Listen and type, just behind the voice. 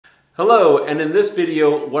Hello, and in this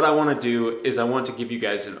video, what I want to do is I want to give you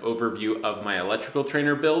guys an overview of my electrical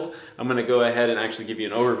trainer build. I'm going to go ahead and actually give you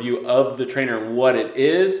an overview of the trainer and what it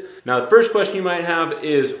is. Now, the first question you might have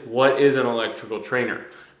is, what is an electrical trainer?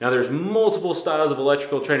 Now, there's multiple styles of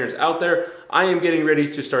electrical trainers out there. I am getting ready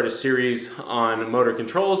to start a series on motor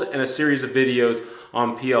controls and a series of videos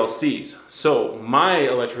on PLCs. So my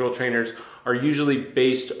electrical trainers are usually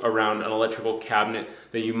based around an electrical cabinet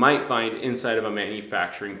that you might find inside of a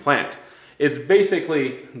manufacturing plant. It's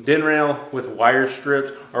basically DIN rail with wire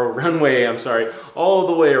strips, or runway, I'm sorry, all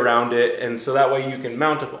the way around it. And so that way you can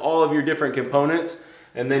mount up all of your different components,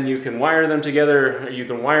 and then you can wire them together, or you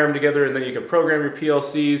can wire them together, and then you can program your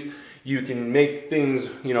PLCs. You can make things,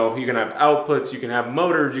 you can have outputs, you can have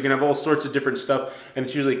motors, you can have all sorts of different stuff, and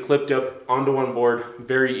it's usually clipped up onto one board,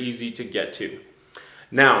 very easy to get to.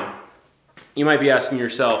 Now, you might be asking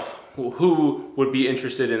yourself, who would be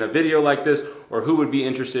interested in a video like this, or who would be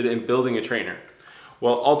interested in building a trainer?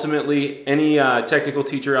 Well, ultimately, any technical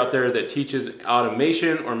teacher out there that teaches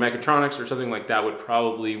automation or mechatronics or something like that would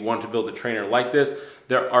probably want to build a trainer like this.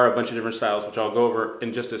 There are a bunch of different styles, which I'll go over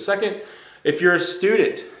in just a second. If you're a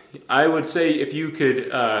student, I would say if you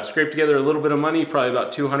could scrape together a little bit of money, probably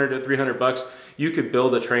about 200 to 300 bucks, you could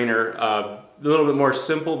build a trainer a little bit more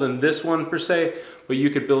simple than this one per se, but you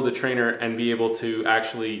could build a trainer and be able to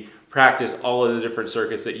actually practice all of the different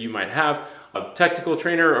circuits that you might have. A technical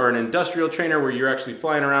trainer or an industrial trainer where you're actually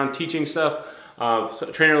flying around teaching stuff. So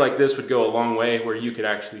a trainer like this would go a long way, where you could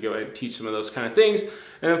actually go ahead and teach some of those kind of things.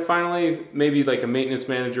 And then finally, maybe like a maintenance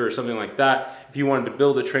manager or something like that. If you wanted to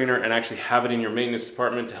build a trainer and actually have it in your maintenance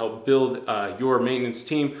department to help build your maintenance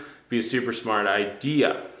team, be a super smart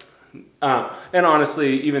idea. And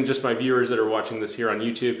honestly, even just my viewers that are watching this here on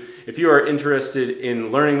YouTube, if you are interested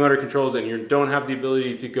in learning motor controls and you don't have the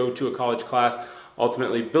ability to go to a college class,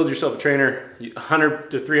 ultimately build yourself a trainer,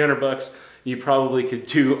 100 to 300 bucks. You probably could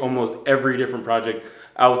do almost every different project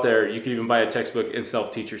out there. You could even buy a textbook and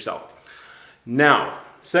self-teach yourself. Now,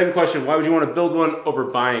 second question, why would you want to build one over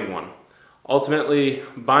buying one? Ultimately,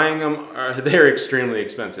 buying them, they're extremely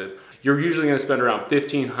expensive. You're usually going to spend around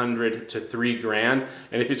 $1,500 to $3 grand,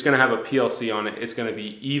 and if it's going to have a PLC on it, it's going to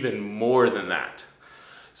be even more than that.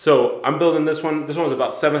 So I'm building this one. This one was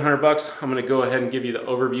about 700 bucks. I'm going to go ahead and give you the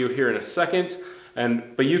overview here in a second.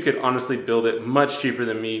 But you could honestly build it much cheaper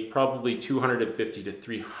than me, probably $250 to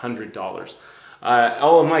 $300.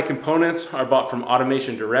 All of my components are bought from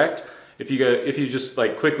Automation Direct. If you just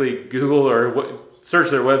like quickly Google or search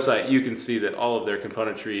their website, you can see that all of their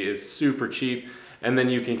componentry is super cheap, and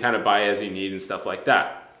then you can kind of buy as you need and stuff like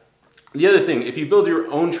that. The other thing, if you build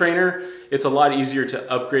your own trainer, it's a lot easier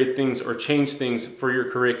to upgrade things or change things for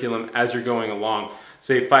your curriculum as you're going along.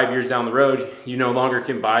 Say 5 years down the road, you no longer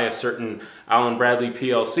can buy a certain Allen Bradley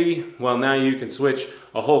PLC. Well, now you can switch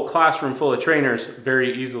a whole classroom full of trainers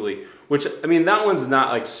very easily, which, I mean, that one's not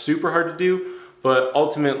like super hard to do, but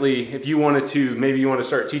ultimately, if you wanted to, maybe you want to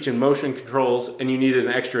start teaching motion controls and you needed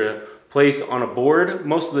an extra place on a board,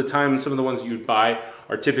 most of the time, some of the ones that you'd buy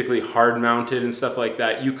are typically hard mounted and stuff like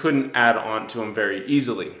that. You couldn't add on to them very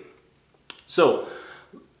easily. So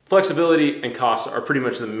flexibility and costs are pretty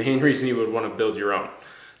much the main reason you would want to build your own.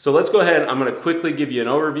 So let's go ahead. I'm going to quickly give you an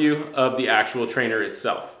overview of the actual trainer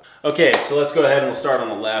itself. Okay, so let's go ahead and we'll start on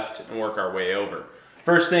the left and work our way over.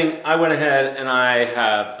 First thing, I went ahead and I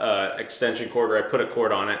have an extension cord, or I put a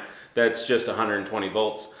cord on it that's just 120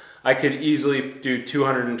 volts. I could easily do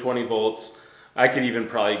 220 volts. I could even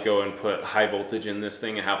probably go and put high voltage in this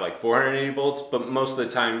thing and have like 480 volts, but most of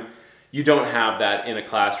the time you don't have that in a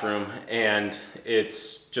classroom, and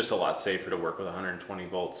it's just a lot safer to work with 120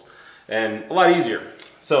 volts and a lot easier.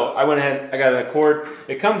 So I went ahead, I got a cord.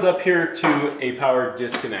 It comes up here to a power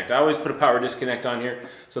disconnect. I always put a power disconnect on here,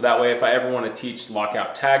 so that way if I ever want to teach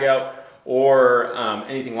lockout, tagout, or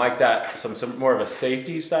anything like that, some more of a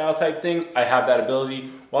safety style type thing, I have that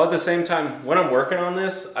ability. While at the same time, when I'm working on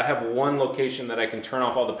this, I have one location that I can turn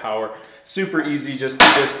off all the power. Super easy just to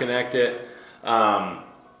disconnect it.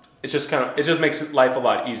 It just makes life a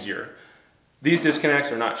lot easier. These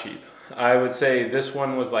disconnects are not cheap. I would say this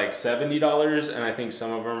one was like $70, and I think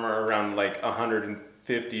some of them are around like $150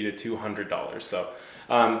 to $200. So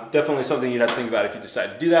definitely something you'd have to think about if you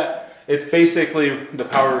decide to do that. It's basically the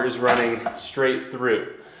power is running straight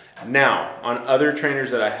through. Now, on other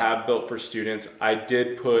trainers that I have built for students, I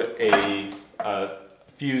did put a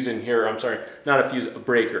fuse in here. I'm sorry, not a fuse, a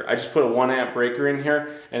breaker. I just put a 1 amp breaker in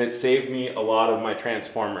here, and it saved me a lot of my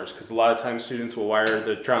transformers, because a lot of times students will wire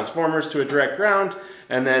the transformers to a direct ground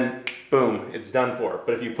and then boom, it's done for.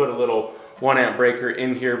 But if you put a little 1 amp breaker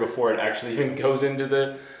in here before it actually even goes into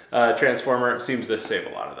the transformer, it seems to save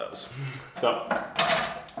a lot of those. So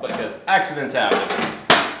because accidents happen.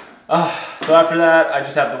 So after that, I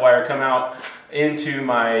just have the wire come out into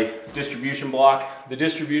my distribution block. The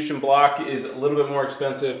distribution block is a little bit more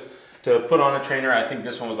expensive to put on a trainer. I think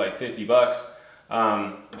this one was like 50 bucks.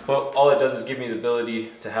 But all it does is give me the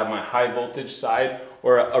ability to have my high voltage side,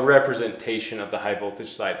 or a representation of the high voltage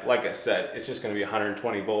side. Like I said, it's just going to be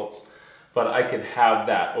 120 volts, but I could have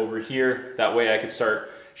that over here. That way I could start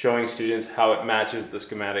showing students how it matches the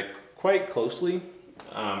schematic quite closely.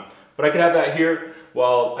 But I could have that here,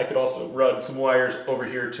 while I could also run some wires over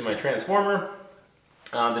here to my transformer.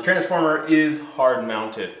 The transformer is hard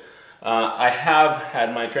mounted. I have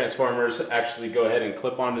had my transformers actually go ahead and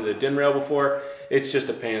clip onto the DIN rail before. It's just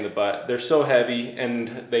a pain in the butt. They're so heavy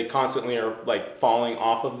and they constantly are like falling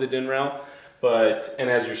off of the DIN rail. And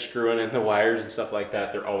as you're screwing in the wires and stuff like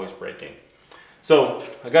that, they're always breaking. So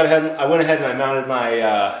I went ahead and I mounted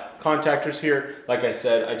my contactors here. Like I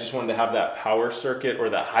said, I just wanted to have that power circuit, or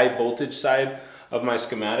that high voltage side of my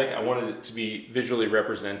schematic. I wanted it to be visually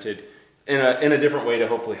represented in a different way to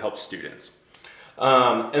hopefully help students.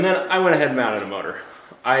 And then I went ahead and mounted a motor.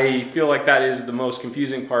 I feel like that is the most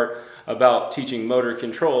confusing part about teaching motor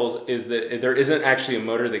controls, is that there isn't actually a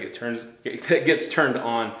motor that gets turned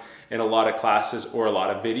on in a lot of classes or a lot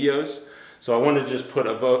of videos. So I wanted to just put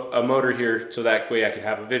a motor here, so that way I could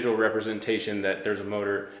have a visual representation that there's a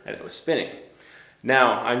motor and it was spinning.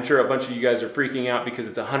 Now, I'm sure a bunch of you guys are freaking out because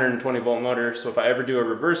it's a 120 volt motor. So if I ever do a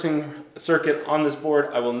reversing circuit on this board,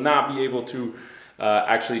 I will not be able to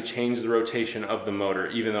actually change the rotation of the motor,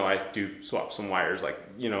 even though I do swap some wires, like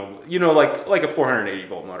like a 480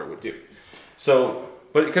 volt motor would do. So,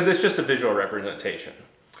 but because it's just a visual representation.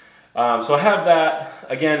 So I have that.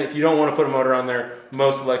 Again, if you don't want to put a motor on there,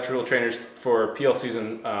 most electrical trainers for PLCs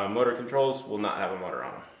and motor controls will not have a motor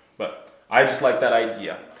on them. But I just like that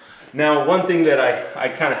idea. Now, one thing that I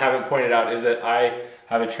kind of haven't pointed out is that I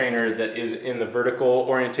have a trainer that is in the vertical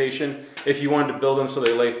orientation. If you wanted to build them so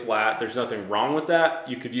they lay flat, there's nothing wrong with that.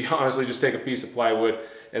 You could honestly just take a piece of plywood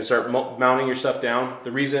and start mounting your stuff down.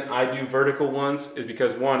 The reason I do vertical ones is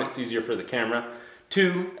because, one, it's easier for the camera.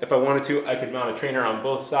 Two, if I wanted to, I could mount a trainer on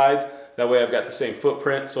both sides. That way I've got the same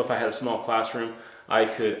footprint. So if I had a small classroom, I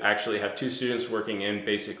could actually have two students working in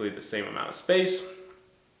basically the same amount of space.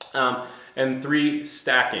 And three,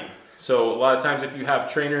 stacking. So a lot of times if you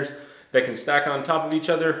have trainers that can stack on top of each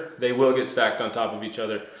other, they will get stacked on top of each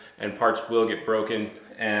other and parts will get broken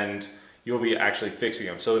and you'll be actually fixing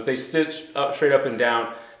them. So if they sit up, straight up and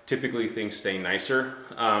down, typically things stay nicer.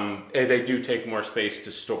 And they do take more space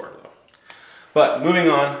to store though. But moving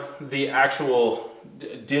on, the actual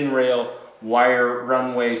DIN rail wire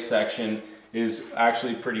runway section is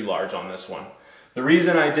actually pretty large on this one. The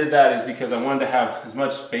reason I did that is because I wanted to have as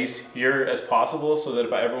much space here as possible, so that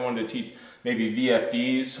if I ever wanted to teach maybe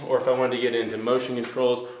VFDs, or if I wanted to get into motion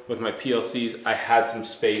controls with my PLCs, I had some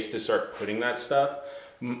space to start putting that stuff.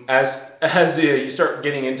 As you start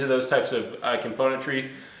getting into those types of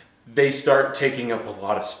componentry, they start taking up a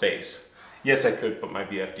lot of space. Yes, I could put my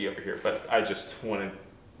VFD over here, but I just wanted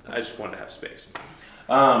to have space.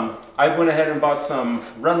 I went ahead and bought some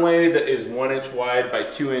runway that is 1 inch wide by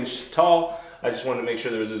 2 inch tall. I just wanted to make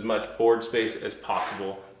sure there was as much board space as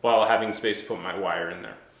possible while having space to put my wire in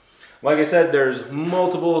there. Like I said, there's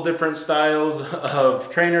multiple different styles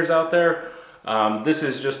of trainers out there. This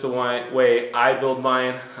is just the way I build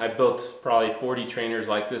mine. I built probably 40 trainers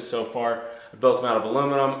like this so far. I built them out of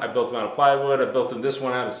aluminum, I built them out of plywood, I built this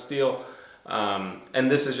one out of steel.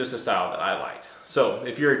 And this is just a style that I like. So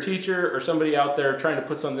if you're a teacher or somebody out there trying to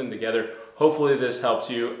put something together, hopefully this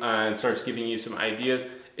helps you and starts giving you some ideas.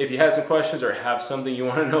 If you have some questions or have something you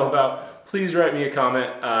want to know about, please write me a comment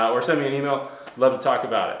or send me an email. Love to talk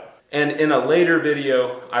about it. And in a later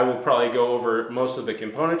video, I will probably go over most of the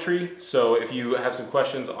componentry. So if you have some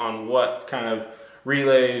questions on what kind of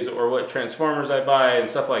relays or what transformers I buy and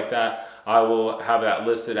stuff like that, I will have that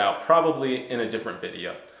listed out probably in a different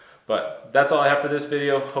video. But that's all I have for this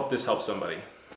video. Hope this helps somebody.